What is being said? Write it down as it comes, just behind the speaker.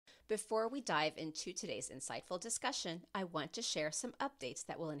Before we dive into today's insightful discussion, I want to share some updates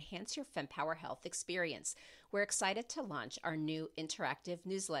that will enhance your Fempower Health experience. We're excited to launch our new interactive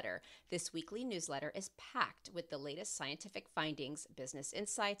newsletter. This weekly newsletter is packed with the latest scientific findings, business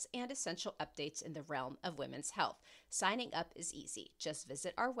insights, and essential updates in the realm of women's health. Signing up is easy. Just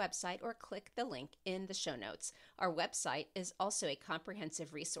visit our website or click the link in the show notes. Our website is also a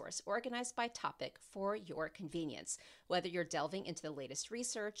comprehensive resource organized by topic for your convenience. Whether you're delving into the latest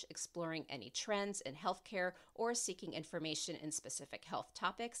research, exploring any trends in healthcare, or seeking information in specific health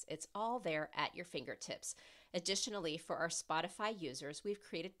topics, it's all there at your fingertips. Additionally, for our Spotify users, we've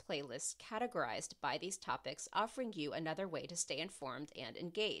created playlists categorized by these topics, offering you another way to stay informed and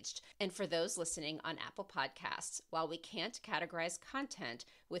engaged. And for those listening on Apple Podcasts, while we can't categorize content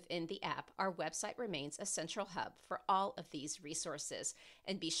within the app, our website remains a central hub for all of these resources.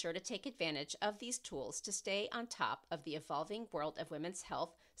 And be sure to take advantage of these tools to stay on top of the evolving world of women's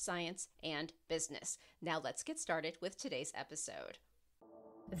health, science, and business. Now let's get started with today's episode.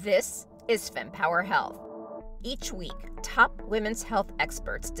 This is Fempower Health. Each week, top women's health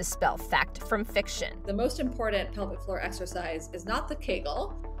experts dispel fact from fiction. The most important pelvic floor exercise is not the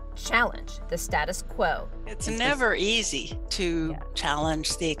Kegel. Challenge the status quo. It's never easy to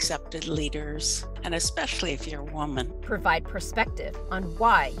challenge the accepted leaders, and especially if you're a woman. Provide perspective on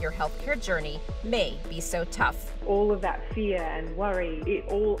why your healthcare journey may be so tough. All of that fear and worry, it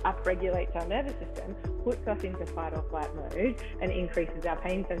all upregulates our nervous system, puts us into fight or flight mode, and increases our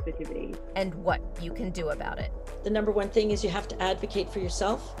pain sensitivity. And what you can do about it. The number one thing is you have to advocate for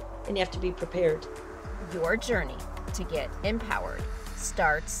yourself, and you have to be prepared. Your journey to get empowered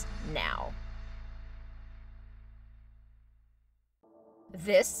starts now.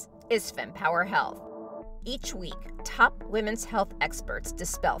 This is Fempower Health. Each week, top women's health experts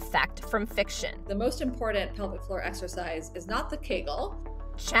dispel fact from fiction. The most important pelvic floor exercise is not the Kegel.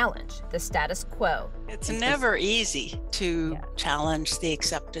 Challenge the status quo. It's never easy to challenge the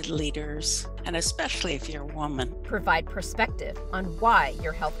accepted leaders, and especially if you're a woman. Provide perspective on why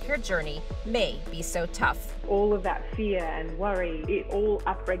your healthcare journey may be so tough. All of that fear and worry, it all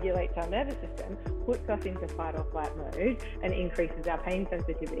upregulates our nervous system, puts us into fight or flight mode, and increases our pain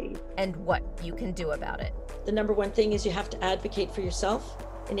sensitivity. And what you can do about it. The number one thing is you have to advocate for yourself,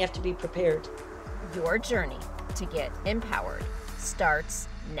 and you have to be prepared. Your journey to get empowered starts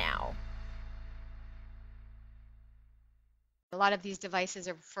now. A lot of these devices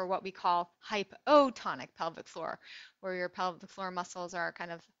are for what we call hypotonic pelvic floor, where your pelvic floor muscles are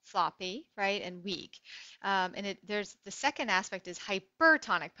kind of floppy, right, and weak. There's the second aspect is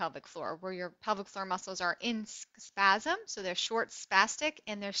hypertonic pelvic floor, where your pelvic floor muscles are in spasm, so they're short, spastic,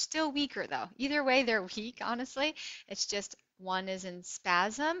 and they're still weaker though. Either way, they're weak, honestly. It's just one is in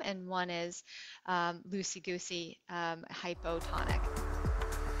spasm and one is loosey-goosey, hypotonic.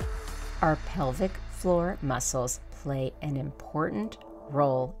 Our pelvic floor muscles play an important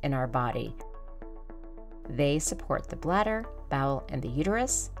role in our body. They support the bladder, bowel, and the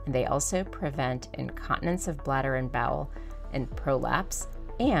uterus, and they also prevent incontinence of bladder and bowel and prolapse,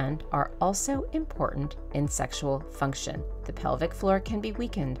 and are also important in sexual function. The pelvic floor can be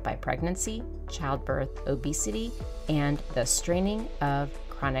weakened by pregnancy, childbirth, obesity, and the straining of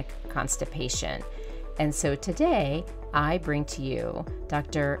chronic constipation. And so today, I bring to you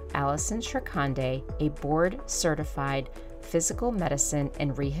Dr. Allyson Shrikhande, a board-certified physical medicine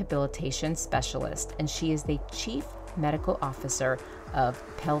and rehabilitation specialist, and she is the Chief Medical Officer of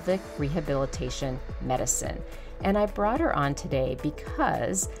Pelvic Rehabilitation Medicine. And I brought her on today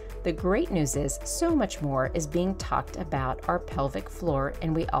because the great news is so much more is being talked about our pelvic floor,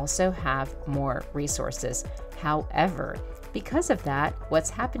 and we also have more resources. However, because of that, what's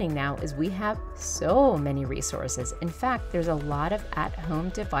happening now is we have so many resources. In fact, there's a lot of at-home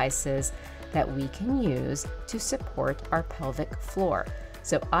devices that we can use to support our pelvic floor.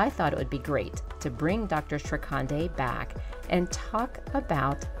 So I thought it would be great to bring Dr. Shrikhande back and talk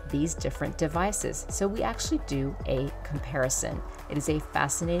about these different devices. So we actually do a comparison. It is a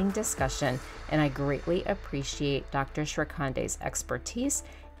fascinating discussion, and I greatly appreciate Dr. Shrikhande's expertise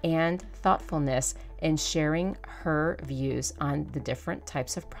and thoughtfulness in sharing her views on the different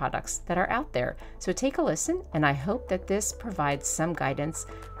types of products that are out there. So take a listen, and I hope that this provides some guidance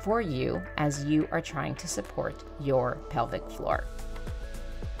for you as you are trying to support your pelvic floor.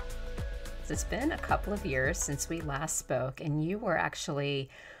 It's been a couple of years since we last spoke, and you were actually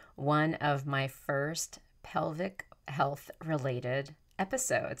one of my first pelvic health related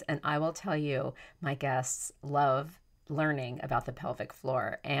episodes. And I will tell you, my guests love learning about the pelvic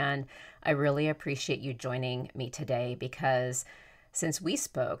floor. And I really appreciate you joining me today because since we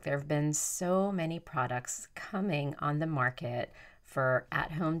spoke, there have been so many products coming on the market for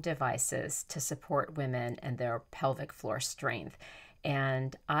at-home devices to support women and their pelvic floor strength.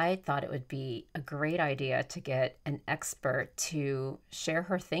 And I thought it would be a great idea to get an expert to share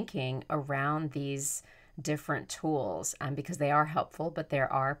her thinking around these different tools because they are helpful, but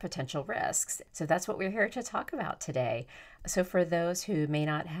there are potential risks. So that's what we're here to talk about today. So for those who may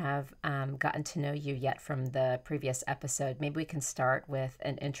not have gotten to know you yet from the previous episode, maybe we can start with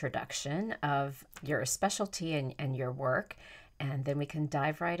an introduction of your specialty and your work, and then we can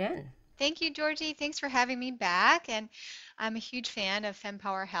dive right in. Thank you, Georgie. Thanks for having me back. And I'm a huge fan of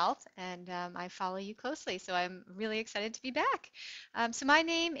Fempower Health, and I follow you closely, so I'm really excited to be back. So my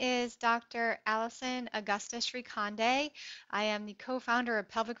name is Dr. Allyson Augusta Shrikhande. I am the co-founder of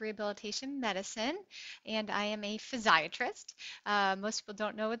Pelvic Rehabilitation Medicine, and I am a physiatrist. Most people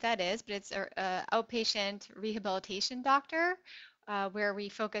don't know what that is, but it's an outpatient rehabilitation doctor. Where we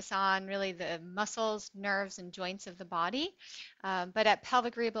focus on really the muscles, nerves, and joints of the body. But at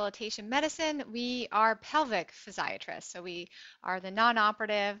Pelvic Rehabilitation Medicine, we are pelvic physiatrists. So we are the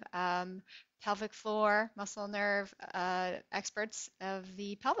non-operative pelvic floor, muscle nerve experts of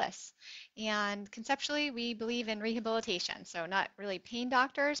the pelvis. And conceptually, we believe in rehabilitation. So not really pain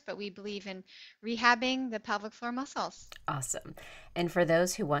doctors, but we believe in rehabbing the pelvic floor muscles. Awesome. And for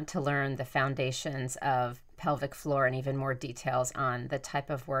those who want to learn the foundations of pelvic floor and even more details on the type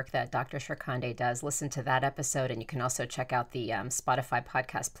of work that Dr. Shrikhande does, listen to that episode. And you can also check out the Spotify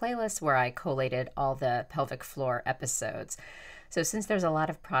podcast playlist where I collated all the pelvic floor episodes. So since there's a lot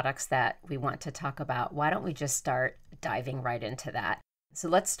of products that we want to talk about, why don't we just start diving right into that? So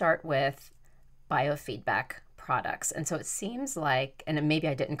let's start with biofeedback products. And so it seems like, and maybe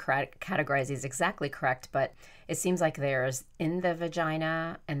I didn't categorize these exactly correct, but it seems like there's in the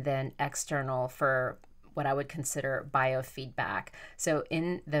vagina and then external for what I would consider biofeedback. So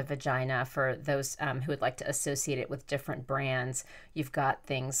in the vagina, for those who would like to associate it with different brands, you've got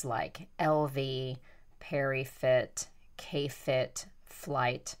things like LV, PeriFit, K-Fit,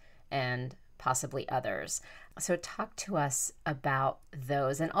 Flight, and possibly others. So talk to us about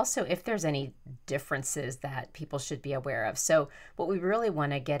those, and also if there's any differences that people should be aware of. So what we really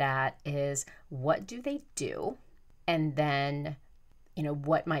want to get at is, what do they do? And then,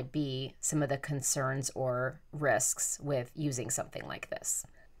 what might be some of the concerns or risks with using something like this?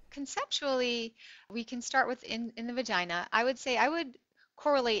 Conceptually, we can start with in the vagina. I would say I would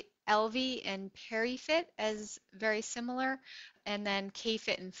correlate LV and PeriFit as very similar, and then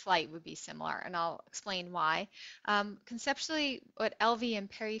K-Fit and Flight would be similar, and I'll explain why. Conceptually, what LV and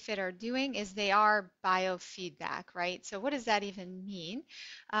PeriFit are doing is they are biofeedback, right? So what does that even mean?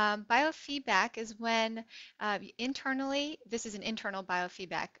 Biofeedback is when internally, this is an internal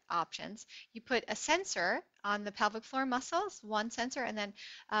biofeedback options, you put a sensor on the pelvic floor muscles, one sensor, and then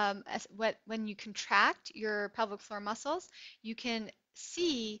when you contract your pelvic floor muscles, you can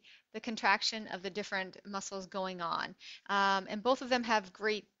see the contraction of the different muscles going on. And both of them have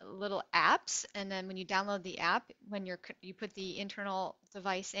great little apps. And then when you download the app, when you put the internal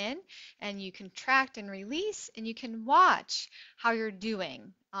device in and you contract and release, and you can watch how you're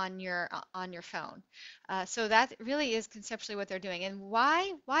doing on your phone. So that really is conceptually what they're doing. And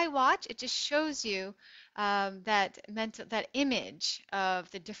why watch? It just shows you that image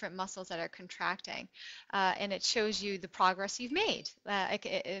of the different muscles that are contracting, and it shows you the progress you've made.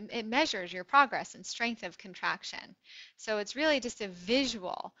 It measures your progress and strength of contraction. So it's really just a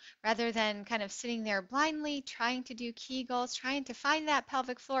visual rather than kind of sitting there blindly trying to do Kegels, trying to find that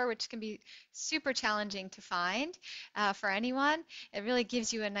pelvic floor, which can be super challenging to find for anyone. It really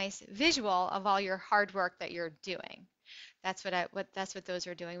gives you a nice visual of all your hard work that you're doing. That's what those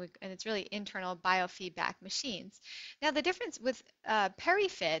are doing, and it's really internal biofeedback machines. Now the difference with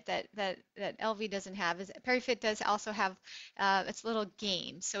PeriFit that LV doesn't have is PeriFit does also have its little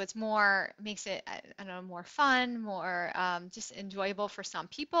games, so it's makes it I don't know, more fun, more just enjoyable for some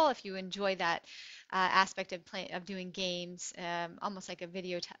people. If you enjoy that aspect of doing games, almost like a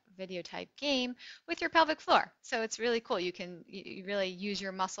video type game with your pelvic floor. So it's really cool. You really use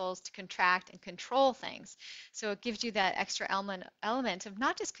your muscles to contract and control things. So it gives you that extra element of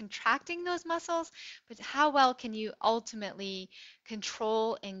not just contracting those muscles, but how well can you ultimately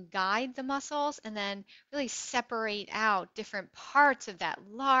control and guide the muscles, and then really separate out different parts of that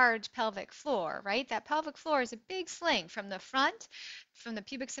large pelvic floor, right? That pelvic floor is a big sling from the front from the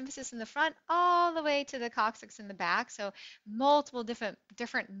pubic symphysis in the front all the way to the coccyx in the back. So multiple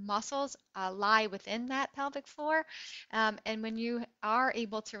different muscles lie within that pelvic floor. And when you are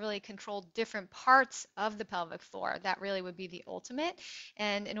able to really control different parts of the pelvic floor, that really would be the ultimate.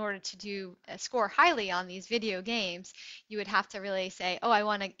 And in order to score highly on these video games, you would have to really say, oh, I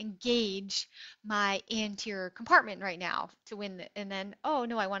want to engage my anterior compartment right now to win and then, oh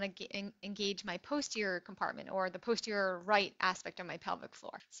no, I want to engage my posterior compartment or the posterior right aspect of my pelvic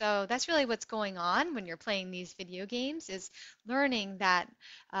floor. So that's really what's going on when you're playing these video games, is learning that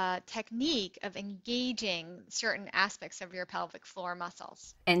technique of engaging certain aspects of your pelvic floor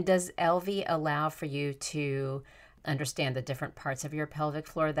muscles. And does LV allow for you to understand the different parts of your pelvic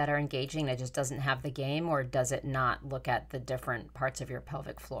floor that are engaging? It just doesn't have the game, or does it not look at the different parts of your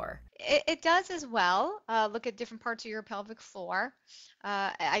pelvic floor? It does as well. Look at different parts of your pelvic floor.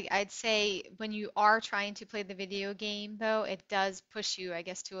 I'd say when you are trying to play the video game, though, it does push you, I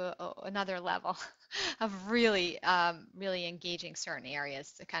guess, to another level of really engaging certain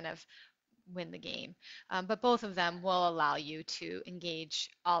areas to kind of win the game. But both of them will allow you to engage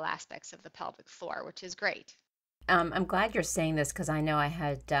all aspects of the pelvic floor, which is great. I'm glad you're saying this, because I know I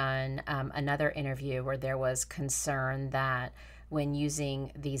had done another interview where there was concern that when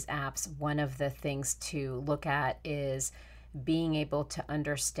using these apps, one of the things to look at is being able to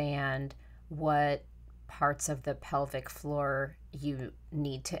understand what parts of the pelvic floor you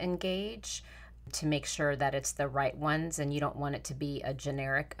need to engage to make sure that it's the right ones, and you don't want it to be a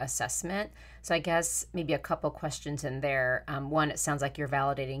generic assessment. So I guess maybe a couple questions in there. One, it sounds like you're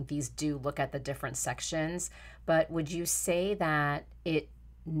validating these do look at the different sections, but would you say that it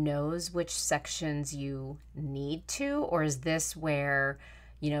knows which sections you need to, or is this where,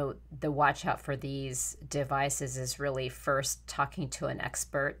 the watch out for these devices is really first talking to an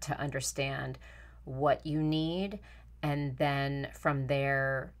expert to understand what you need, and then from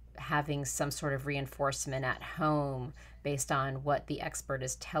there having some sort of reinforcement at home based on what the expert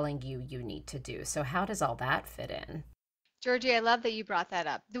is telling you you need to do? So how does all that fit in? Georgie, I love that you brought that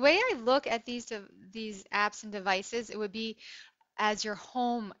up. The way I look at these apps and devices, it would be as your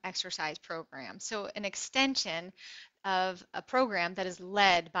home exercise program. So an extension of a program that is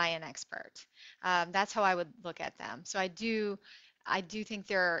led by an expert. That's how I would look at them. So I do think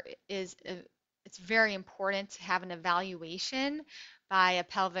it's very important to have an evaluation by a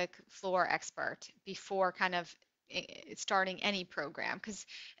pelvic floor expert before kind of starting any program, because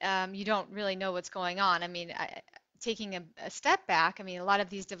you don't really know what's going on. I mean, taking a step back, I mean, a lot of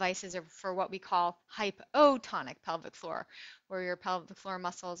these devices are for what we call hypotonic pelvic floor, where your pelvic floor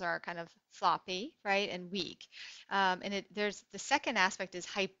muscles are kind of floppy, right, and weak. There's the second aspect is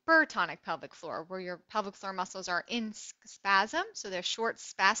hypertonic pelvic floor, where your pelvic floor muscles are in spasm, so they're short,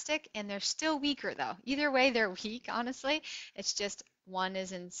 spastic, and they're still weaker though. Either way, they're weak, honestly. It's just one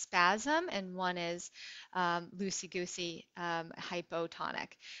is in spasm and one is loosey-goosey,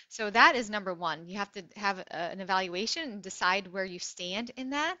 hypotonic. So that is number one. You have to have an evaluation and decide where you stand in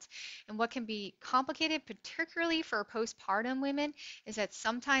that. And what can be complicated, particularly for postpartum women, is that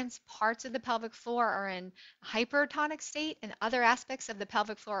sometimes parts of the pelvic floor are in a hypertonic state and other aspects of the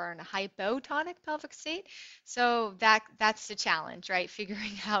pelvic floor are in a hypotonic pelvic state. So that's the challenge, right?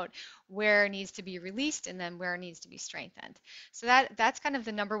 Figuring out where it needs to be released and then where it needs to be strengthened. So that's kind of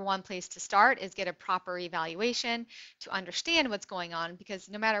the number one place to start, is get a proper evaluation to understand what's going on, because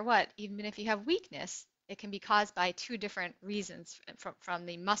no matter what, even if you have weakness, it can be caused by two different reasons from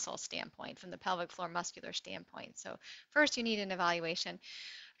the muscle standpoint, from the pelvic floor muscular standpoint. So first you need an evaluation.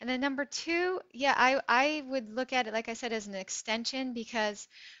 And then number two, yeah, I would look at it, like I said, as an extension, because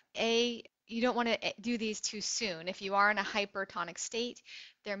you don't want to do these too soon. If you are in a hypertonic state,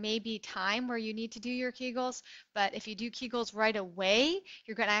 there may be time where you need to do your Kegels, but if you do Kegels right away,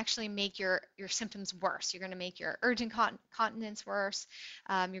 you're going to actually make your symptoms worse. You're going to make your urgent continence worse.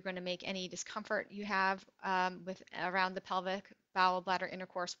 You're going to make any discomfort you have around the pelvic, bowel, bladder,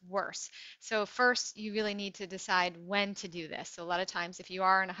 intercourse worse. So first, you really need to decide when to do this. So a lot of times, if you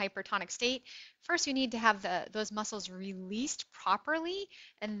are in a hypertonic state, first you need to have those muscles released properly,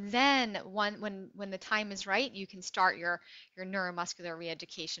 and then when the time is right, you can start your neuromuscular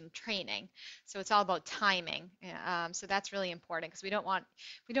reeducation training. So it's all about timing. So that's really important, because we don't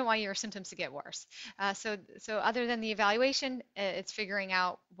want your symptoms to get worse. So other than the evaluation, it's figuring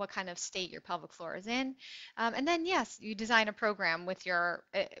out what kind of state your pelvic floor is in, and then yes, you design a program with your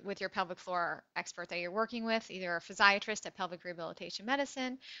pelvic floor expert that you're working with, either a physiatrist at Pelvic Rehabilitation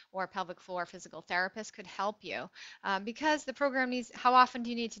Medicine or a pelvic floor physical therapist could help you, because the program needs, how often do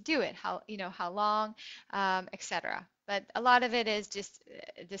you need to do it, how long, etc. But a lot of it is just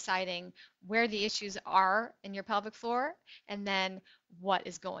deciding where the issues are in your pelvic floor, and then what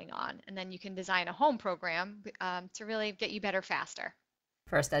is going on. And then you can design a home program to really get you better faster.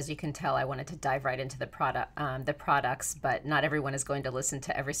 First, as you can tell, I wanted to dive right into the products, but not everyone is going to listen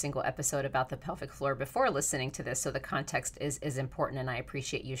to every single episode about the pelvic floor before listening to this. So the context is important, and I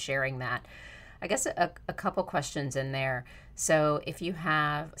appreciate you sharing that. I guess a couple questions in there. So if you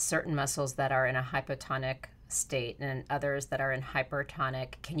have certain muscles that are in a hypotonic state and others that are in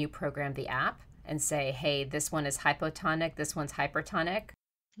hypertonic, can you program the app and say, hey, this one is hypotonic, this one's hypertonic?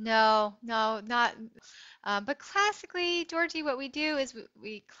 No, not. But classically, Georgie, what we do is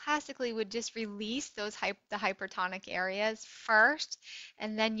we classically would just release the hypertonic areas first,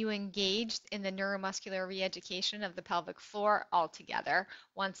 and then you engage in the neuromuscular re-education of the pelvic floor altogether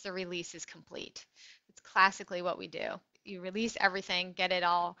once the release is complete. It's classically what we do. You release everything, get it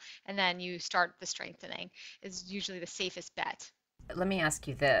all, and then you start the strengthening. Is usually the safest bet. Let me ask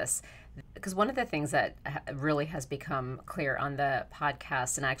you this, because one of the things that really has become clear on the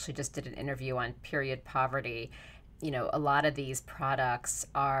podcast, and I actually just did an interview on period poverty, a lot of these products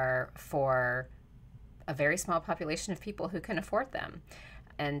are for a very small population of people who can afford them.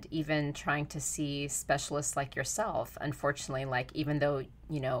 And even trying to see specialists like yourself, unfortunately, like even though,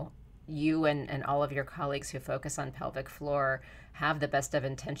 you and all of your colleagues who focus on pelvic floor have the best of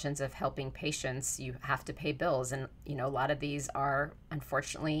intentions of helping patients, you have to pay bills. And, a lot of these are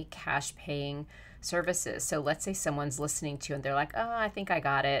unfortunately cash paying services. So let's say someone's listening to you and they're like, oh, I think I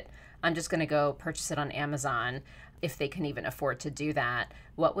got it. I'm just going to go purchase it on Amazon, if they can even afford to do that.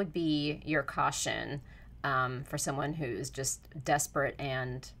 What would be your caution for someone who's just desperate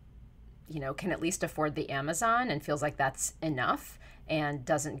and, can at least afford the Amazon and feels like that's enough and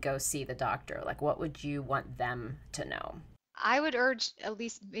doesn't go see the doctor? Like, what would you want them to know? I would urge at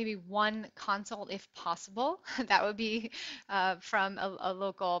least maybe one consult if possible. That would be from a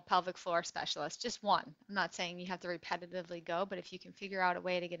local pelvic floor specialist, just one. I'm not saying you have to repetitively go, but if you can figure out a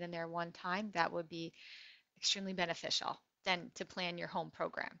way to get in there one time, that would be extremely beneficial then to plan your home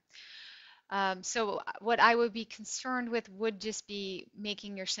program. So what I would be concerned with would just be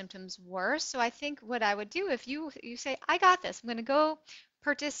making your symptoms worse. So I think what I would do, if you say, I got this, I'm going to go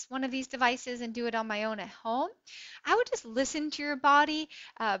purchase one of these devices and do it on my own at home, I would just listen to your body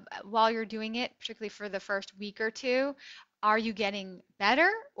while you're doing it, particularly for the first week or two. Are you getting better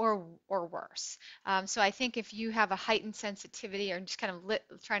or worse? So I think if you have a heightened sensitivity or just kind of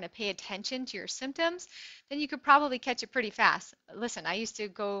trying to pay attention to your symptoms, then you could probably catch it pretty fast. Listen, I used to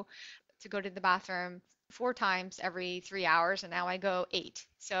go to the bathroom 4 times every 3 hours, and now I go 8.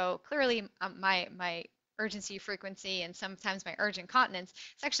 So clearly my urgency frequency and sometimes my urgent continence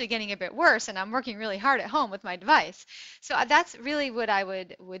is actually getting a bit worse, and I'm working really hard at home with my device. So that's really what I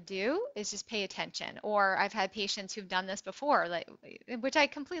would do, is just pay attention. Or I've had patients who've done this before, which I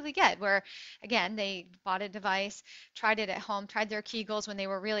completely get, where again they bought a device, tried it at home, tried their Kegels when they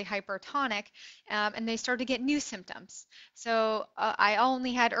were really hypertonic, and they started to get new symptoms. So I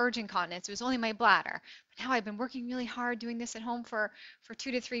only had urgent continence, it was only my bladder. But now I've been working really hard doing this at home for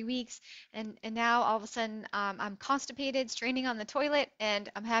 2 to 3 weeks, and now all of a sudden I'm constipated, straining on the toilet, and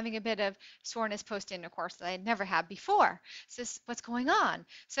I'm having a bit of soreness post-intercourse that I had never had before. So what's going on?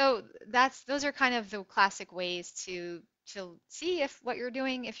 So those are kind of the classic ways to see if what you're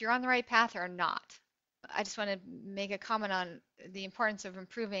doing, if you're on the right path or not. I just want to make a comment on the importance of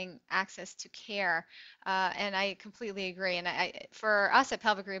improving access to care, and I completely agree. And for us at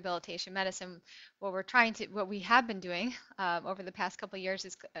Pelvic Rehabilitation Medicine, what we have been doing over the past couple of years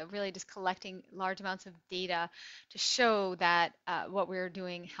is really just collecting large amounts of data to show that what we're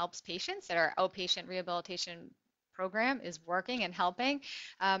doing helps patients, that our outpatient rehabilitation program is working and helping,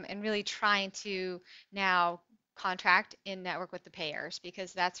 and really trying to now contract in network with the payers,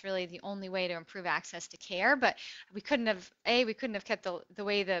 because that's really the only way to improve access to care. But we couldn't have kept the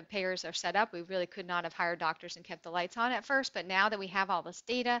way the payers are set up. We really could not have hired doctors and kept the lights on at first. But now that we have all this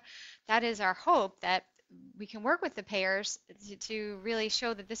data, that is our hope, that we can work with the payers to really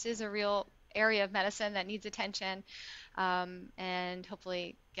show that this is a real area of medicine that needs attention, and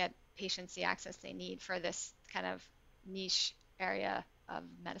hopefully get patients the access they need for this kind of niche area of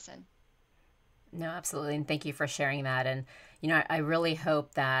medicine. No, absolutely. And thank you for sharing that. And, I really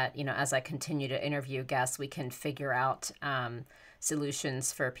hope that, as I continue to interview guests, we can figure out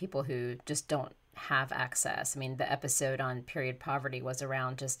solutions for people who just don't have access. I mean, the episode on period poverty was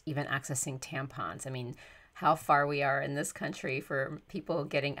around just even accessing tampons. I mean, how far we are in this country for people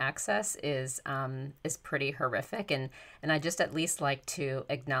getting access is pretty horrific. And I just at least like to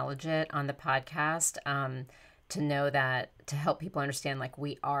acknowledge it on the podcast, to know that, to help people understand, like,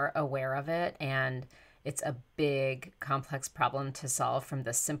 we are aware of it, and it's a big, complex problem to solve from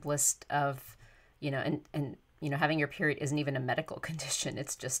the simplest of, and having your period isn't even a medical condition.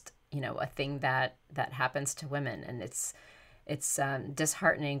 It's just, a thing that happens to women. And it's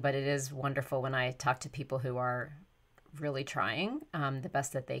disheartening, but it is wonderful when I talk to people who are really trying the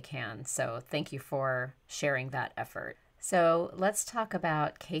best that they can. So thank you for sharing that effort. So let's talk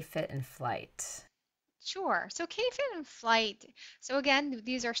about K-Fit and Flight. Sure. So K-Fit and Flight. So again,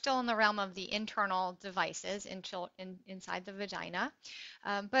 these are still in the realm of the internal devices inside the vagina.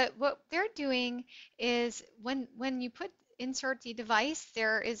 But what they're doing is when you insert the device,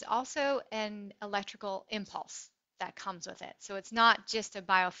 there is also an electrical impulse that comes with it. So it's not just a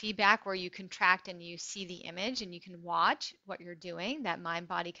biofeedback where you contract and you see the image and you can watch what you're doing, that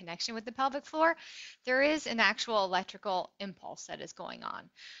mind-body connection with the pelvic floor. There is an actual electrical impulse that is going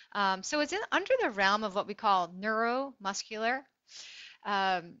on. So it's under the realm of what we call neuromuscular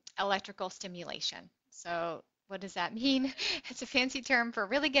electrical stimulation. So what does that mean? It's a fancy term for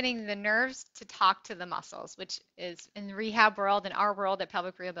really getting the nerves to talk to the muscles, which is in the rehab world, in our world at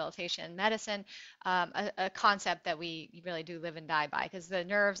pelvic rehabilitation medicine, a concept that we really do live and die by, because the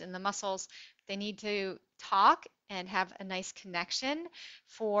nerves and the muscles, they need to talk and have a nice connection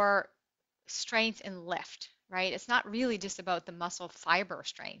for strength and lift, right? It's not really just about the muscle fiber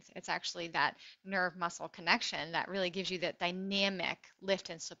strength. It's actually that nerve muscle connection that really gives you that dynamic lift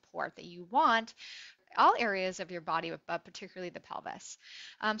and support that you want all areas of your body, but particularly the pelvis.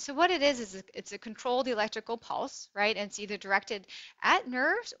 So what it is it's a controlled electrical pulse, right? And it's either directed at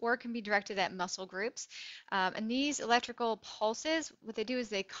nerves or it can be directed at muscle groups. And these electrical pulses, what they do is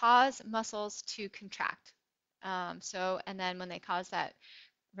they cause muscles to contract. And then when they cause that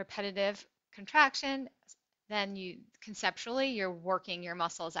repetitive contraction, then you're working your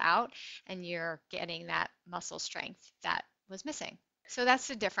muscles out and you're getting that muscle strength that was missing. So that's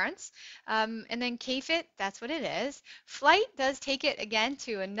the difference. And then K-Fit, that's what it is. Flight does take it again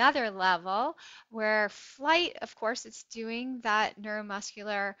to another level where Flight, of course, it's doing that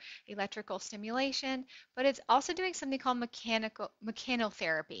neuromuscular electrical stimulation, but it's also doing something called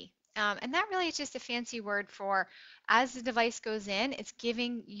mechanotherapy. And that really is just a fancy word for, as the device goes in, it's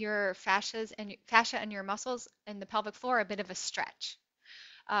giving your fascia and your muscles in the pelvic floor a bit of a stretch.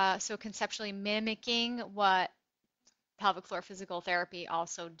 So conceptually mimicking what pelvic floor physical therapy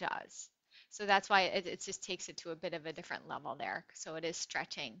also does. So that's why it just takes it to a bit of a different level there. So it is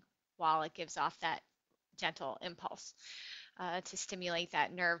stretching while it gives off that gentle impulse to stimulate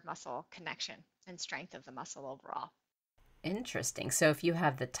that nerve muscle connection and strength of the muscle overall. Interesting. So if you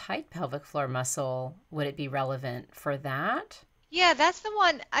have the tight pelvic floor muscle, would it be relevant for that? Yeah, that's the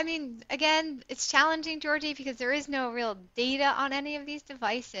one. I mean, again, it's challenging, Georgie, because there is no real data on any of these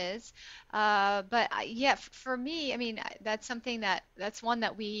devices. Yeah, for me, I mean, that's one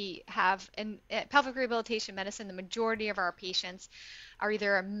that we have in pelvic rehabilitation medicine. The majority of our patients are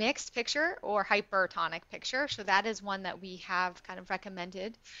either a mixed picture or hypertonic picture. So that is one that we have kind of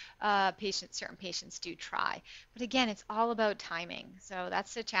recommended certain patients do try. But again, it's all about timing. So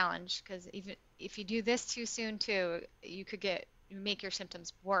that's the challenge, because even if you do this too soon too, you could make your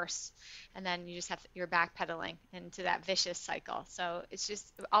symptoms worse, and then you're backpedaling into that vicious cycle. So it's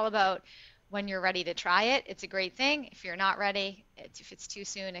just all about when you're ready to try it. It's a great thing. If you're not ready, if it's too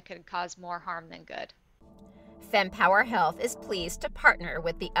soon, it could cause more harm than good. Fempower Health is pleased to partner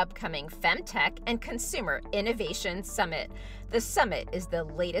with the upcoming FemTech and Consumer Innovation Summit. The summit is the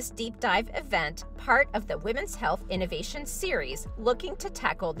latest deep dive event, part of the Women's Health Innovation Series, looking to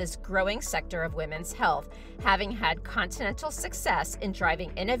tackle this growing sector of women's health, having had continental success in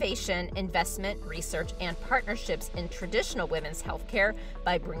driving innovation, investment, research, and partnerships in traditional women's healthcare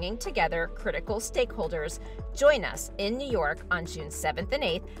by bringing together critical stakeholders. Join us in New York on June 7th and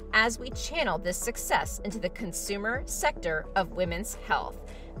 8th as we channel this success into the consumer sector of women's health.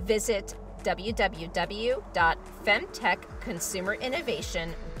 Visit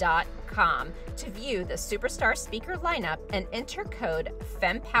www.femtechconsumerinnovation.com to view the superstar speaker lineup and enter code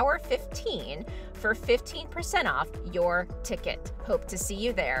FEMPOWER15 for 15% off your ticket. Hope to see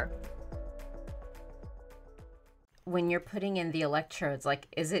you there. When you're putting in the electrodes,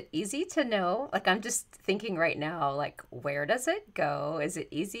 is it easy to know? I'm just thinking right now, where does it go? Is it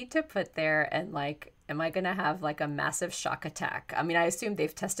easy to put there? And am I going to have a massive shock attack? I mean, I assume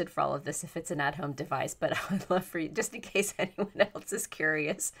they've tested for all of this if it's an at-home device, but I would love for you, just in case anyone else is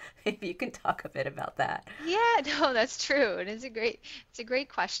curious, maybe you can talk a bit about that. Yeah, no, that's true. It's a great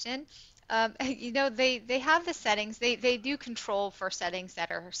question. They have the settings. They do control for settings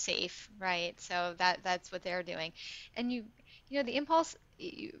that are safe, right? So that's what they're doing. And the impulse,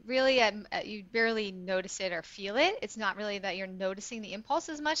 you barely notice it or feel it. It's not really that you're noticing the impulse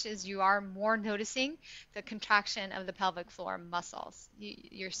as much as you are more noticing the contraction of the pelvic floor muscles.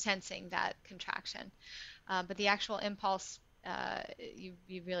 You're sensing that contraction. But the actual impulse,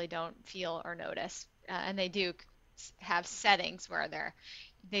 you really don't feel or notice. And they do have settings where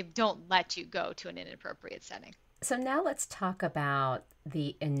they don't let you go to an inappropriate setting. So now let's talk about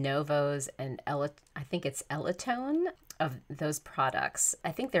the Inovos and I think it's Elitone of those products.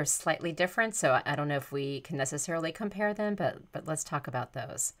 I think they're slightly different, so I don't know if we can necessarily compare them, but let's talk about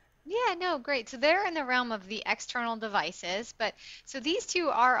those. Yeah, no, great. So they're in the realm of the external devices, but so these two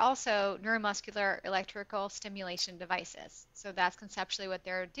are also neuromuscular electrical stimulation devices. So that's conceptually what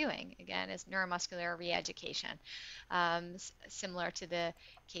they're doing, again, is neuromuscular re-education, similar to the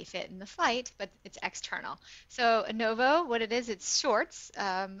K-Fit and the Flight, but it's external. So Inovo, what it is, it's shorts.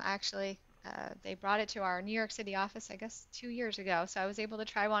 Actually, they brought it to our New York City office, I guess, 2 years ago. So I was able to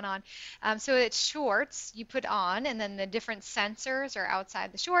try one on. So it's shorts you put on, and then the different sensors are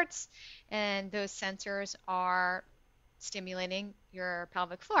outside the shorts, and those sensors are stimulating your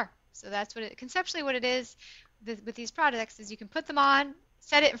pelvic floor. So that's conceptually what it is with these products is you can put them on,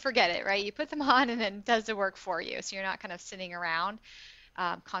 set it and forget it, right? You put them on and then it does the work for you. So you're not kind of sitting around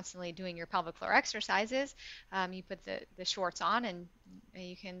constantly doing your pelvic floor exercises. You put the shorts on and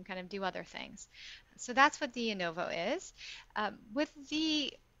you can kind of do other things. So that's what the Inovo is. With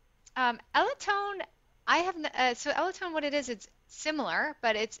the Elitone, so Elitone, what it is, it's similar,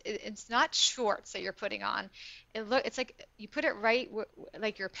 but it's not shorts that you're putting on. It's like you put it right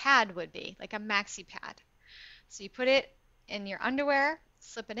like your pad would be, like a maxi pad. So you put it in your underwear,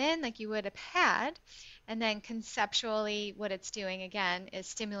 slip it in like you would a pad, and then conceptually what it's doing again is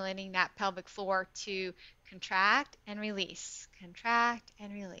stimulating that pelvic floor to contract and release, contract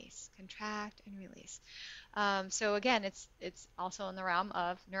and release, contract and release. So again, it's also in the realm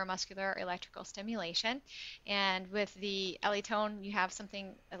of neuromuscular electrical stimulation. And with the Elitone, you have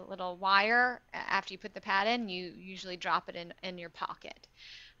a little wire. After you put the pad in, you usually drop it in your pocket.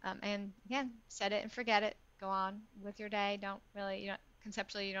 And again, set it and forget it. Go on with your day.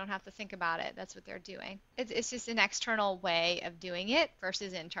 Conceptually, you don't have to think about it. That's what they're doing. It's just an external way of doing it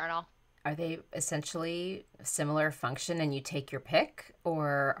versus internal. Are they essentially similar function and you take your pick,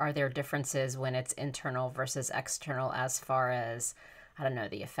 or are there differences when it's internal versus external as far as, I don't know,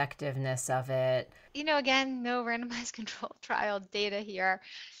 the effectiveness of it? Again, no randomized controlled trial data here.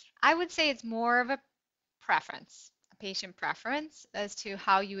 I would say it's more of a preference, a patient preference as to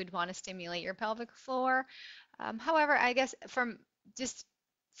how you would want to stimulate your pelvic floor. However, I guess from just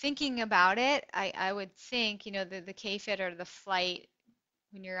thinking about it, I would think, the K-Fit or the Flight,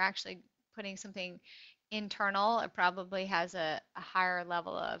 when you're actually putting something internal, it probably has a higher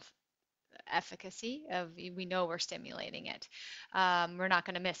level of efficacy we know we're stimulating it. We're not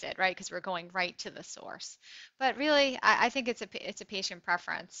going to miss it, right? Because we're going right to the source. But really, I think it's a patient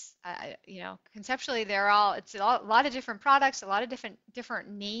preference. Conceptually, it's a lot of different products, a lot of different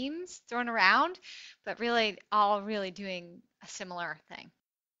names thrown around, but really all really doing a similar thing.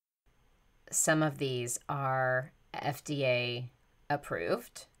 Some of these are FDA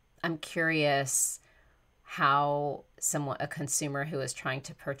approved. I'm curious how a consumer who is trying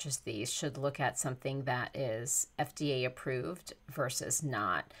to purchase these should look at something that is FDA approved versus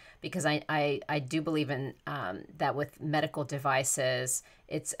not. Because I do believe in that with medical devices,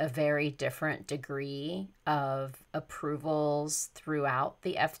 it's a very different degree of approvals throughout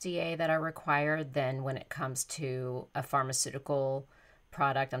the FDA that are required than when it comes to a pharmaceutical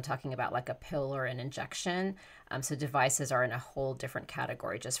product. I'm talking about like a pill or an injection. So devices are in a whole different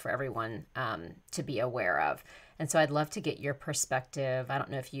category just for everyone to be aware of. And so I'd love to get your perspective. I don't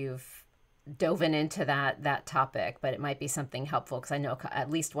know if you've dove into that topic, but it might be something helpful because I know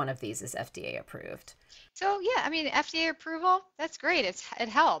at least one of these is FDA approved. So yeah, I mean, FDA approval, that's great. It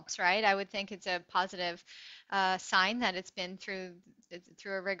helps, right? I would think it's a positive sign that it's been through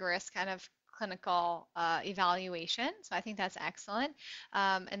a rigorous kind of clinical evaluation. So I think that's excellent.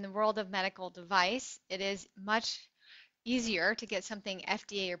 In the world of medical device, it is much easier to get something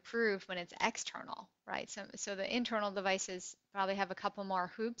FDA approved when it's external, right? So the internal devices probably have a couple more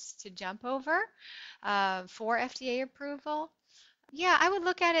hoops to jump over for FDA approval. Yeah, I would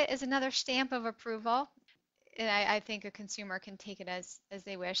look at it as another stamp of approval. And I think a consumer can take it as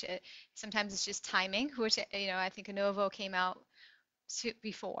they wish. Sometimes it's just timing, which I think Inovo came out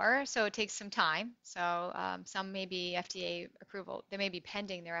before, so it takes some time. So some may be FDA approval. They may be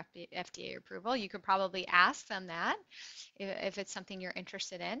pending their FDA approval. You could probably ask them that if it's something you're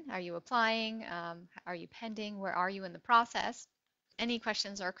interested in. Are you applying? Are you pending? Where are you in the process? Any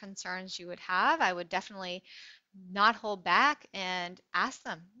questions or concerns you would have, I would definitely not hold back and ask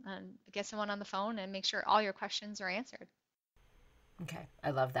them and get someone on the phone and make sure all your questions are answered. Okay, I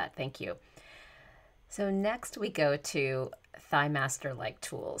love that. Thank you. So next we go to ThighMaster-like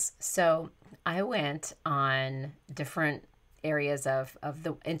tools. So I went on different areas of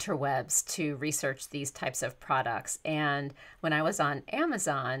the interwebs to research these types of products. And when I was on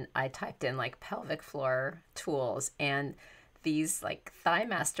Amazon, I typed in like pelvic floor tools, and these like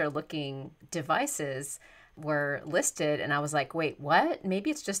ThighMaster looking devices were listed, and I was like, wait, what? Maybe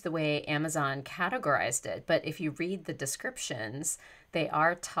it's just the way Amazon categorized it. But if you read the descriptions, they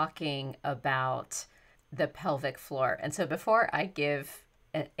are talking about the pelvic floor. And so before I give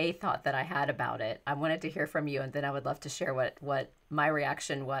a thought that I had about it, I wanted to hear from you, and then I would love to share what my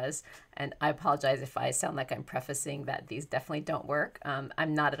reaction was. And I apologize if I sound like I'm prefacing that these definitely don't work.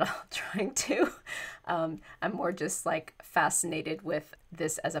 I'm not at all trying to. I'm more just like fascinated with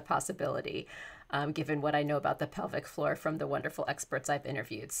this as a possibility, given what I know about the pelvic floor from the wonderful experts I've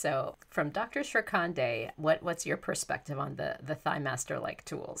interviewed. So from Dr. Shrikhande, what's your perspective on the ThighMaster-like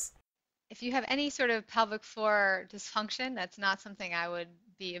tools? If you have any sort of pelvic floor dysfunction, that's not something I would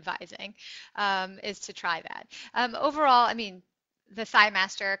be advising, is to try that. Overall, I mean, the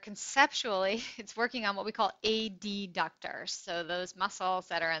ThighMaster, conceptually, it's working on what we call adductors. So those muscles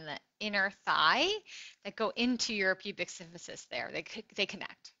that are in the inner thigh that go into your pubic symphysis there, they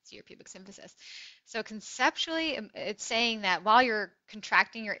connect to your pubic symphysis. So conceptually, it's saying that while you're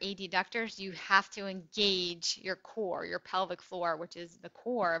contracting your adductors, you have to engage your core, your pelvic floor, which is the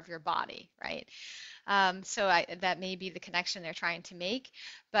core of your body, right? That may be the connection they're trying to make.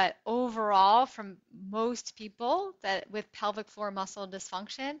 But overall, from most people that with pelvic floor muscle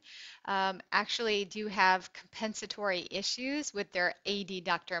dysfunction, actually do have compensatory issues with their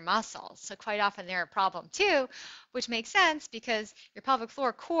adductor muscles. So quite often they're a problem too, which makes sense because your pelvic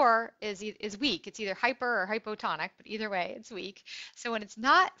floor core is weak. It's either hyper or hypotonic, but either way, it's weak. So when it's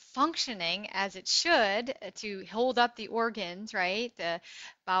not functioning as it should to hold up the organs, right, the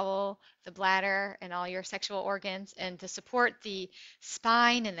bowel, the bladder, and all your sexual organs, and to support the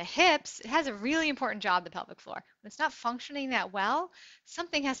spine and the hips, it has a really important job, the pelvic floor. When it's not functioning that well,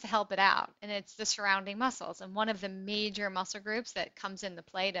 something has to help it out, and it's the surrounding muscles. And one of the major muscle groups that comes into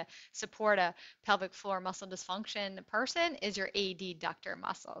play to support a pelvic floor muscle dysfunction person is your adductor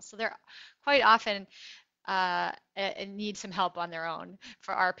muscles. So they're quite often need some help on their own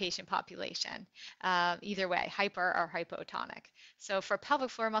for our patient population, either way, hyper or hypotonic. So for pelvic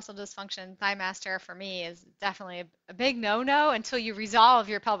floor muscle dysfunction, ThighMaster for me is definitely a big no-no until you resolve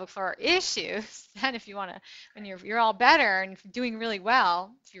your pelvic floor issues. Then if you want to, when you're all better and doing really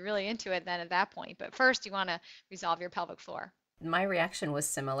well, if you're really into it, then at that point. But first you want to resolve your pelvic floor. My reaction was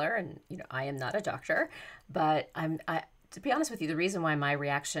similar, and I am not a doctor, but to be honest with you, the reason why my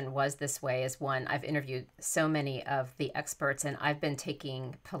reaction was this way is, one, I've interviewed so many of the experts, and I've been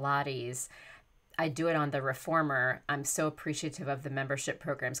taking Pilates. I do it on the Reformer. I'm so appreciative of the membership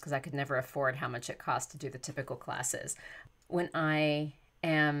programs because I could never afford how much it costs to do the typical classes. When I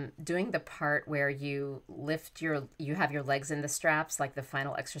am doing the part where you have your legs in the straps, like the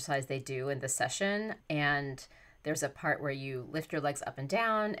final exercise they do in the session, and there's a part where you lift your legs up and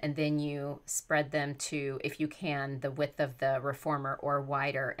down, and then you spread them to, if you can, the width of the Reformer or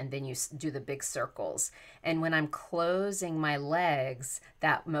wider, and then you do the big circles. And when I'm closing my legs,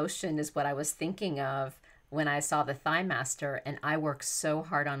 that motion is what I was thinking of when I saw the ThighMaster. And I work so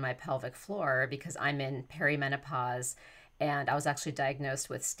hard on my pelvic floor because I'm in perimenopause, and I was actually diagnosed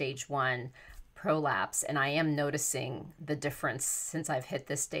with stage 1 prolapse, and I am noticing the difference since I've hit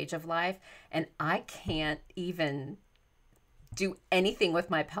this stage of life, and I can't even do anything with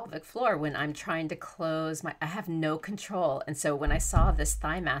my pelvic floor when I'm trying to close I have no control. And so when I saw this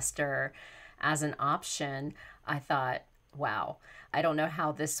ThighMaster as an option, I thought, wow, I don't know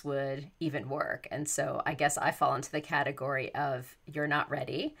how this would even work. And so I guess I fall into the category of you're not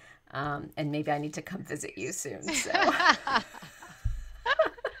ready, and maybe I need to come visit you soon.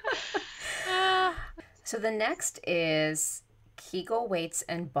 So the next is Kegel weights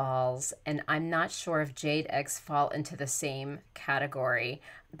and balls, and I'm not sure if jade eggs fall into the same category,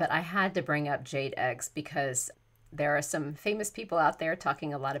 but I had to bring up jade eggs because there are some famous people out there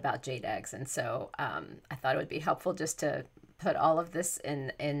talking a lot about jade eggs, and so I thought it would be helpful just to put all of this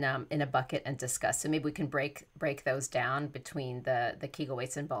in a bucket and discuss. So maybe we can break those down between the Kegel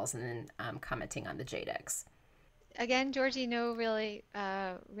weights and balls, and then commenting on the jade eggs. again, Georgie, no really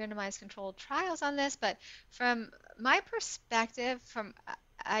randomized controlled trials on this, but from my perspective,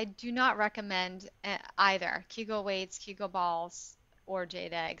 I do not recommend either Kegel weights, Kegel balls, or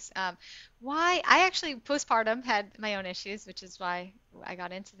jade eggs. Why? I actually postpartum had my own issues, which is why I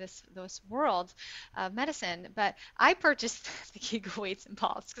got into this world of medicine. But I purchased the Kegel weights and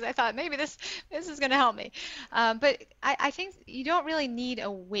balls because I thought maybe this is going to help me. But I think you don't really need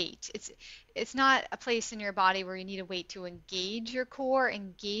a weight. It's not a place in your body where you need a weight to engage your core,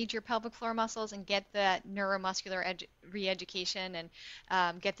 engage your pelvic floor muscles, and get the neuromuscular re-education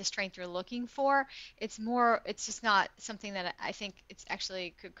and get the strength you're looking for. It's just not something that I think it's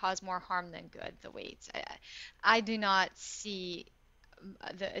actually could cause more harm than good, the weights. I do not see,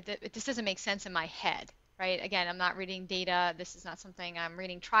 this doesn't make sense in my head. Right? Again, I'm not reading data. This is not something I'm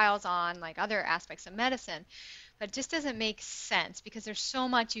reading trials on, like other aspects of medicine. But it just doesn't make sense because there's so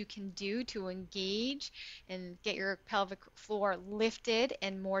much you can do to engage and get your pelvic floor lifted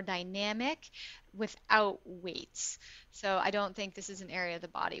and more dynamic without weights. So I don't think this is an area of the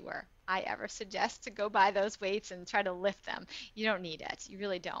body where I ever suggest to go buy those weights and try to lift them. You don't need it. You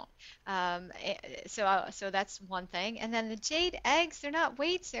really don't. So that's one thing. And then the jade eggs, they're not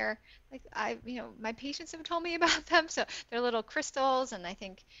weights. They're like my patients have told me about them. So they're little crystals, and I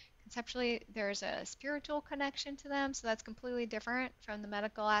think conceptually there's a spiritual connection to them, so that's completely different from the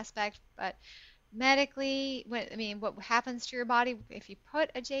medical aspect. But medically, what happens to your body if you put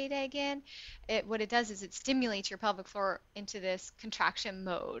a jade egg in, what it does is it stimulates your pelvic floor into this contraction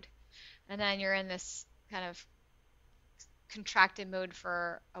mode, and then you're in this kind of contracted mode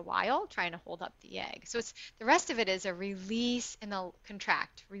for a while, trying to hold up the egg. So it's the rest of it is a release and a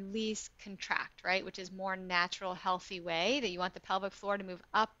contract, release, contract, right? Which is more natural, healthy way that you want the pelvic floor to move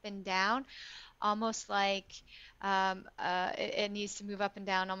up and down, almost like it needs to move up and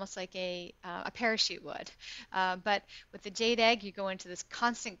down, almost like a parachute would. But with the jade egg, you go into this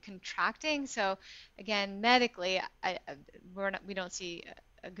constant contracting. So again, medically, we don't see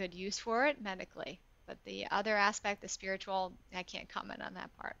a good use for it medically. But the other aspect, the spiritual, I can't comment on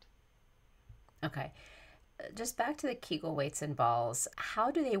that part. Okay. Just back to the Kegel weights and balls.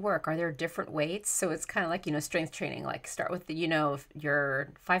 How do they work? Are there different weights? So it's kind of like, strength training, like start with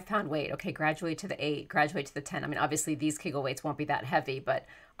your 5-pound weight. Okay, graduate to the 8, graduate to the 10. I mean, obviously these Kegel weights won't be that heavy, but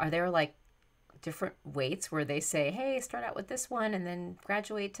are there like different weights where they say, hey, start out with this one and then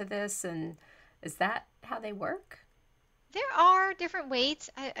graduate to this? And is that how they work? There are different weights.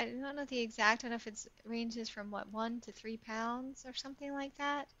 I don't know the exact. I don't know if it ranges from 1 to 3 pounds or something like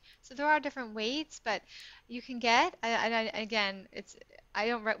that. So there are different weights, but you can get. Again,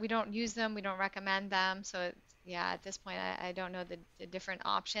 we don't use them. We don't recommend them. So at this point, I don't know the different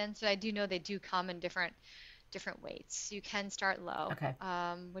options, but I do know they do come in different weights. You can start low, okay.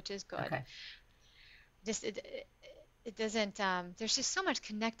 Which is good. Okay. Just it doesn't, there's just so much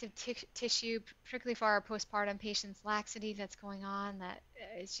connective tissue, particularly for our postpartum patients, laxity that's going on, that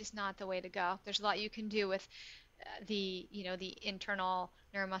it's just not the way to go. There's a lot you can do with the internal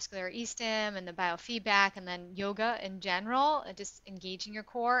neuromuscular e-stim and the biofeedback, and then yoga in general, and just engaging your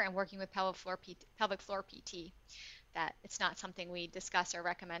core and working with pelvic floor PT. That it's not something we discuss or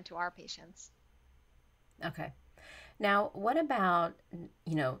recommend to our patients. Okay. Now, what about,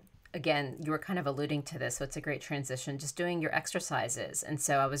 again, you were kind of alluding to this, so it's a great transition, just doing your exercises. And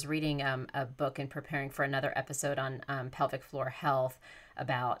so I was reading a book and preparing for another episode on pelvic floor health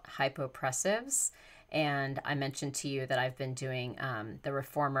about hypopressives. And I mentioned to you that I've been doing the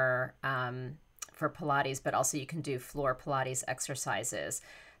reformer for Pilates, but also you can do floor Pilates exercises.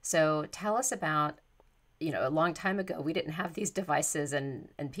 So tell us about, a long time ago, we didn't have these devices and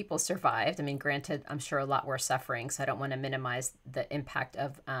people survived. I mean, granted, I'm sure a lot were suffering, so I don't want to minimize the impact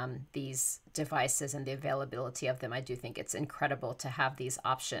of these devices and the availability of them. I do think it's incredible to have these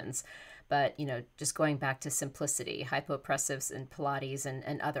options. But, just going back to simplicity, hypopressives and Pilates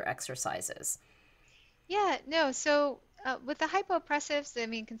and other exercises. Yeah, no, so with the hypopressives, I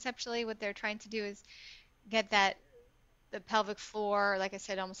mean, conceptually, what they're trying to do is get the pelvic floor, like I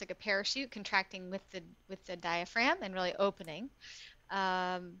said, almost like a parachute, contracting with the diaphragm and really opening.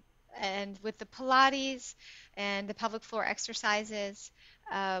 And with the Pilates and the pelvic floor exercises,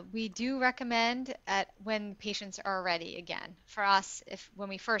 we do recommend when patients are ready. Again, for us, when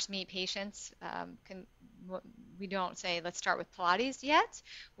we first meet patients, we don't say let's start with Pilates yet.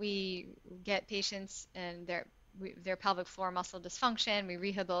 We get patients and their pelvic floor muscle dysfunction. We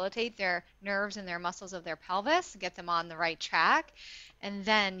rehabilitate their nerves and their muscles of their pelvis, get them on the right track, And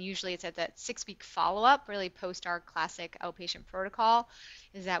then usually it's at that 6-week follow-up, really post our classic outpatient protocol,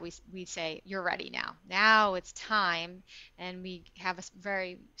 is that we say, you're ready now. Now it's time. And we have a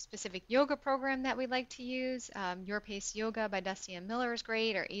very specific yoga program that we like to use. Your Pace Yoga by Dusty and Miller is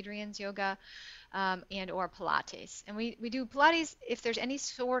great, or Adrian's Yoga, and or Pilates. And we do Pilates if there's any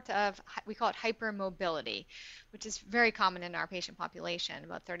sort of, we call it hypermobility, which is very common in our patient population.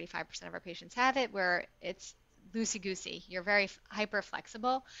 About 35% of our patients have it, where it's loosey-goosey, you're very hyper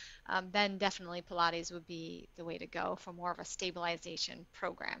flexible, then definitely Pilates would be the way to go for more of a stabilization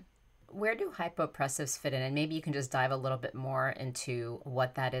program. Where do hypopressives fit in? And maybe you can just dive a little bit more into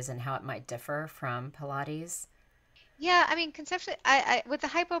what that is and how it might differ from Pilates. Yeah, I mean, conceptually, with the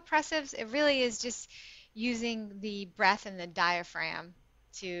hypopressives, it really is just using the breath and the diaphragm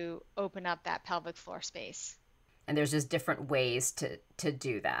to open up that pelvic floor space. And there's just different ways to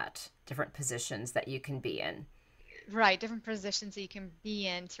do that, different positions that you can be in. Right, different positions that you can be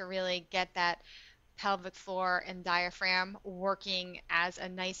in to really get that pelvic floor and diaphragm working as a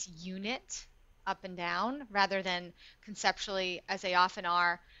nice unit up and down, rather than conceptually, as they often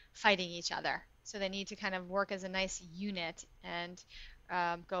are, fighting each other. So they need to kind of work as a nice unit and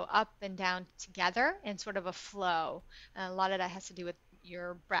go up and down together in sort of a flow. And a lot of that has to do with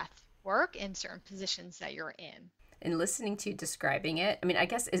your breath work in certain positions that you're in. In listening to you describing it, I mean, I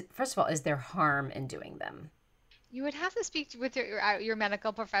guess, first of all, is there harm in doing them? You would have to speak with your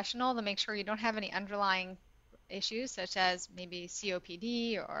medical professional to make sure you don't have any underlying issues, such as maybe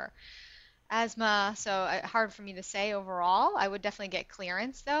COPD or asthma. So hard for me to say overall. I would definitely get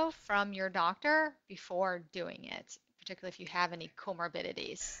clearance, though, from your doctor before doing it, particularly if you have any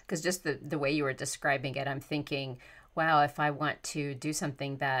comorbidities. Because just the way you were describing it, I'm thinking, wow, if I want to do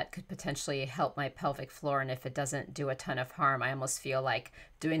something that could potentially help my pelvic floor, and if it doesn't do a ton of harm, I almost feel like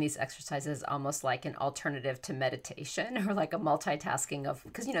doing these exercises almost like an alternative to meditation, or like a multitasking of,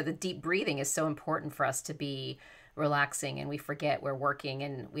 because, you know, the deep breathing is so important for us to be relaxing, and we forget we're working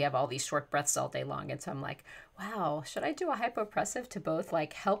and we have all these short breaths all day long. And so I'm like, wow, should I do a hypopressive to both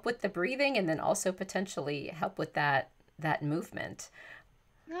like help with the breathing and then also potentially help with that movement?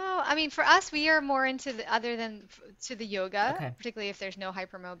 No, I mean, for us, we are more into the other than to the yoga, Okay. particularly if there's no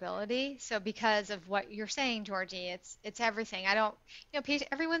hypermobility. So because of what you're saying, Georgie, it's everything. I don't,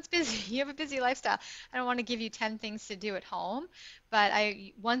 everyone's busy. You have a busy lifestyle. I don't want to give you 10 things to do at home, but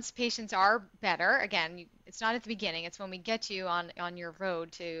once patients are better, again, it's not at the beginning. It's when we get you on your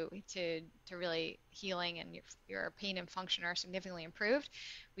road to really healing, and your pain and function are significantly improved.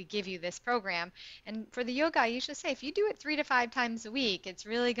 We give you this program. And for the yoga, I usually say if you do it 3 to 5 times a week, it's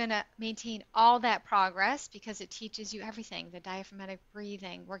really going to maintain all that progress, because it teaches you everything, the diaphragmatic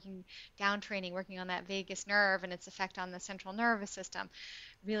breathing, working down training, working on that vagus nerve and its effect on the central nervous system,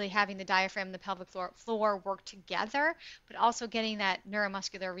 really having the diaphragm and the pelvic floor work together, but also getting that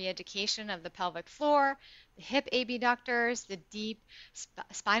neuromuscular re-education of the pelvic floor, the hip abductors, the deep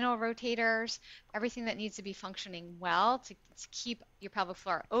spinal rotators, everything that needs to be functioning well to keep your pelvic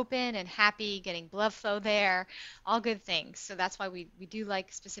floor open and happy, getting blood flow there, all good things. So that's why we do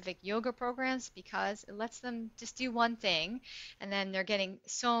like specific yoga programs, because it lets them just do one thing, and then they're getting,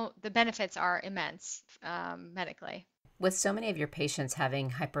 so the benefits are immense medically. With so many of your patients having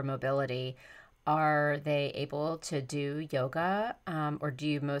hypermobility, are they able to do yoga, or do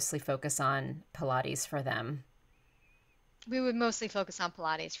you mostly focus on Pilates for them? We would mostly focus on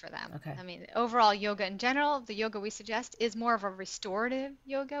Pilates for them. Okay. I mean, overall yoga in general, the yoga we suggest is more of a restorative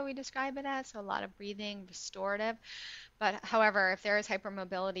yoga, we describe it as, so a lot of breathing, restorative. But however, if there is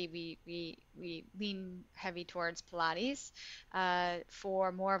hypermobility, we lean heavy towards Pilates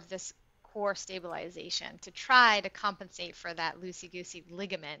for more of this core stabilization, to try to compensate for that loosey-goosey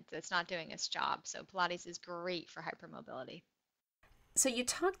ligament that's not doing its job. So Pilates is great for hypermobility. So you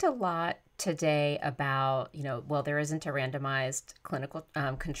talked a lot today about, well, there isn't a randomized clinical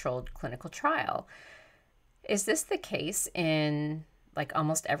controlled clinical trial. Is this the case in like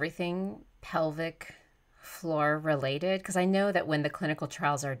almost everything pelvic floor related? Because I know that when the clinical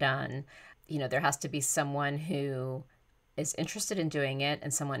trials are done, there has to be someone who is interested in doing it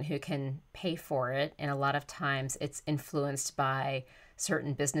and someone who can pay for it. And a lot of times it's influenced by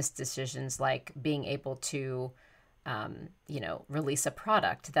certain business decisions, like being able to, release a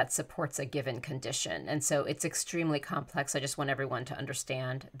product that supports a given condition. And so it's extremely complex. I just want everyone to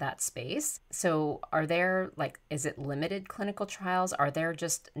understand that space. So are there, is it limited clinical trials? Are there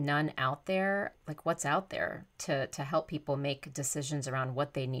just none out there? Like, what's out there to help people make decisions around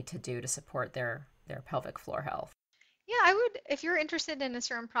what they need to do to support their pelvic floor health? Yeah, I would, if you're interested in a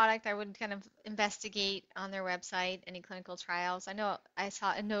certain product, I would kind of investigate on their website any clinical trials. I know I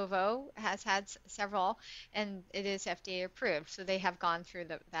saw Innovo has had several, and it is FDA approved, so they have gone through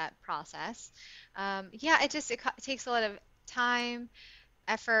that process. Yeah, it takes a lot of time,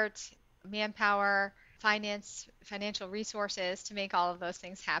 effort, manpower, financial resources to make all of those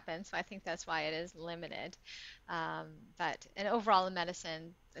things happen. So I think that's why it is limited. And overall in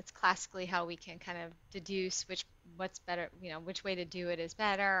medicine, it's classically how we can kind of deduce what's better, which way to do it is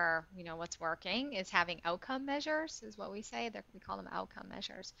better, or what's working is having outcome measures, is what we say. We call them outcome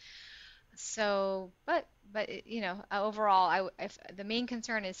measures. So, but overall, if the main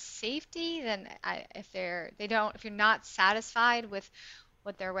concern is safety, then if you're not satisfied with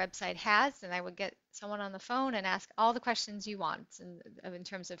what their website has, then I would get someone on the phone and ask all the questions you want in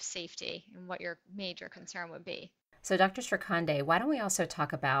terms of safety and what your major concern would be. So Dr. Shrikhande, why don't we also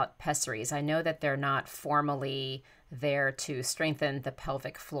talk about pessaries? I know that they're not formally there to strengthen the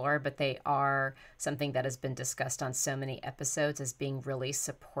pelvic floor, but they are something that has been discussed on so many episodes as being really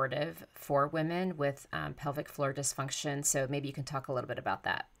supportive for women with pelvic floor dysfunction. So maybe you can talk a little bit about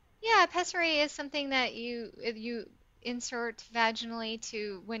that. Yeah, pessary is something that you insert vaginally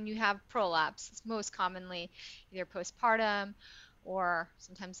to when you have prolapse. It's most commonly either postpartum or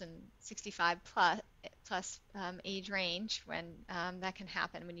sometimes in 65 plus age range when that can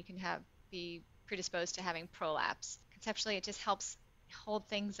happen, when you can be predisposed to having prolapse. Conceptually, it just helps hold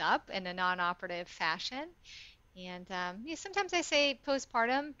things up in a non-operative fashion. And sometimes I say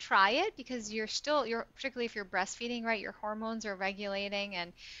postpartum, try it, because you're particularly if you're breastfeeding, right? Your hormones are regulating,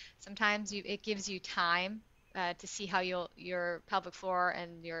 and sometimes it gives you time to see how your pelvic floor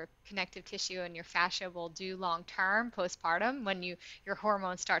and your connective tissue and your fascia will do long term postpartum when your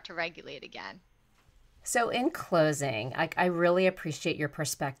hormones start to regulate again. So in closing, I really appreciate your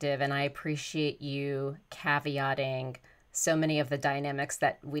perspective, and I appreciate you caveating so many of the dynamics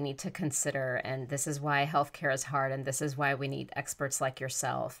that we need to consider. And this is why healthcare is hard, and this is why we need experts like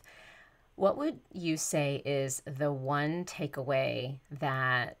yourself. What would you say is the one takeaway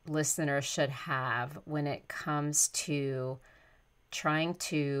that listeners should have when it comes to trying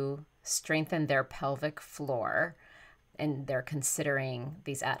to strengthen their pelvic floor and they're considering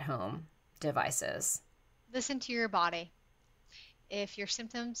these at-home devices? Listen to your body. If your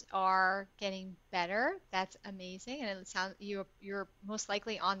symptoms are getting better, that's amazing, and it sounds you're most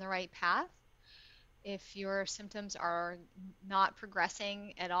likely on the right path. If your symptoms are not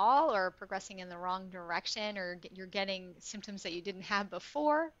progressing at all, or progressing in the wrong direction, or you're getting symptoms that you didn't have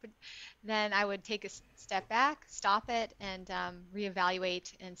before, then I would take a step back, stop it, and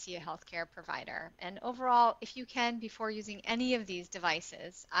reevaluate and see a healthcare provider. And overall, if you can, before using any of these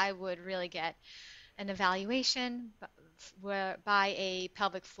devices, I would really get an evaluation by a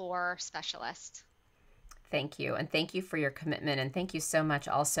pelvic floor specialist. Thank you. And thank you for your commitment. And thank you so much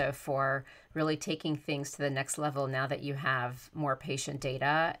also for really taking things to the next level now that you have more patient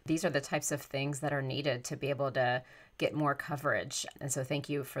data. These are the types of things that are needed to be able to get more coverage. And so thank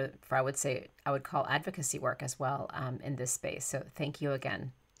you for I would call advocacy work as well in this space. So thank you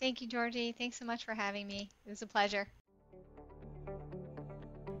again. Thank you, Georgie. Thanks so much for having me. It was a pleasure.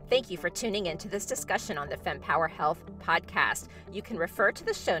 Thank you for tuning in to this discussion on the Fempower Health podcast. You can refer to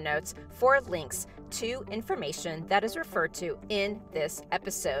the show notes for links to information that is referred to in this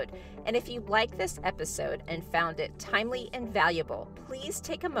episode. And if you like this episode and found it timely and valuable, please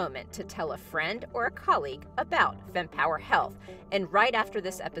take a moment to tell a friend or a colleague about Fempower Health. And right after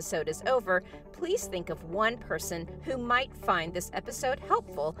this episode is over, please think of one person who might find this episode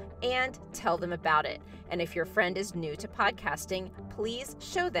helpful and tell them about it. And if your friend is new to podcasting, please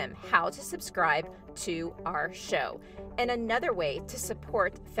show them how to subscribe to our show. And another way to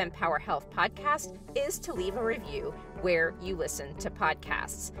support Fempower Health Podcast is to leave a review where you listen to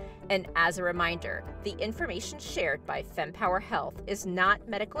podcasts. And as a reminder, the information shared by Fempower Health is not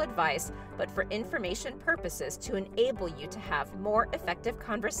medical advice, but for information purposes to enable you to have more effective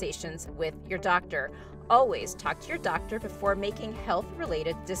conversations with your doctor. Always talk to your doctor before making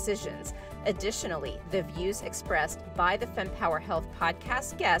health-related decisions. Additionally, the views expressed by the Fempower Health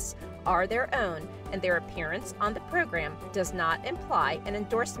Podcast guests are their own, and their appearance on the program does not imply an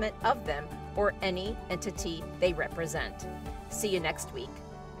endorsement of them or any entity they represent. See you next week.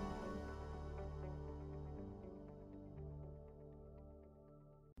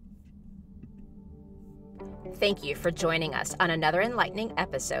 Thank you for joining us on another enlightening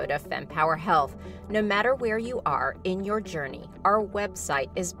episode of Fempower Health. No matter where you are in your journey, our website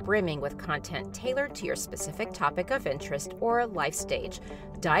is brimming with content tailored to your specific topic of interest or life stage.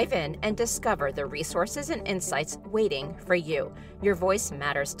 Dive in and discover the resources and insights waiting for you. Your voice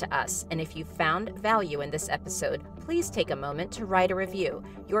matters to us, and if you found value in this episode, please take a moment to write a review.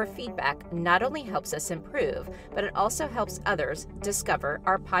 Your feedback not only helps us improve, but it also helps others discover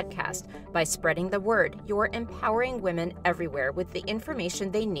our podcast. By spreading the word, you're empowering women everywhere with the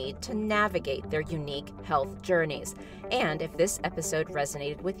information they need to navigate their unique health journeys. And if this episode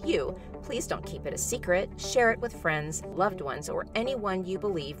resonated with you, please don't keep it a secret. Share it with friends, loved ones, or anyone you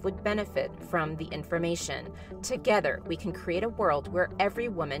believe would benefit from the information. Together, we can create a world where every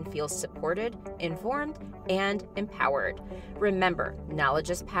woman feels supported, informed, and empowered. Remember, knowledge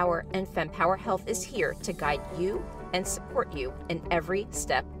is power, and Fempower Health is here to guide you and support you in every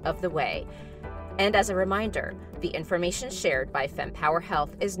step of the way. And as a reminder, the information shared by Fempower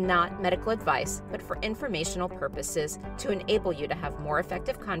Health is not medical advice, but for informational purposes to enable you to have more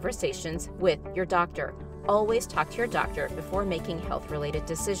effective conversations with your doctor. Always talk to your doctor before making health-related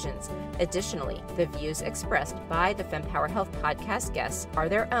decisions. Additionally, the views expressed by the Fempower Health podcast guests are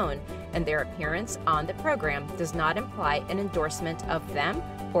their own, and their appearance on the program does not imply an endorsement of them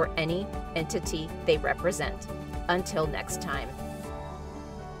or any entity they represent. Until next time.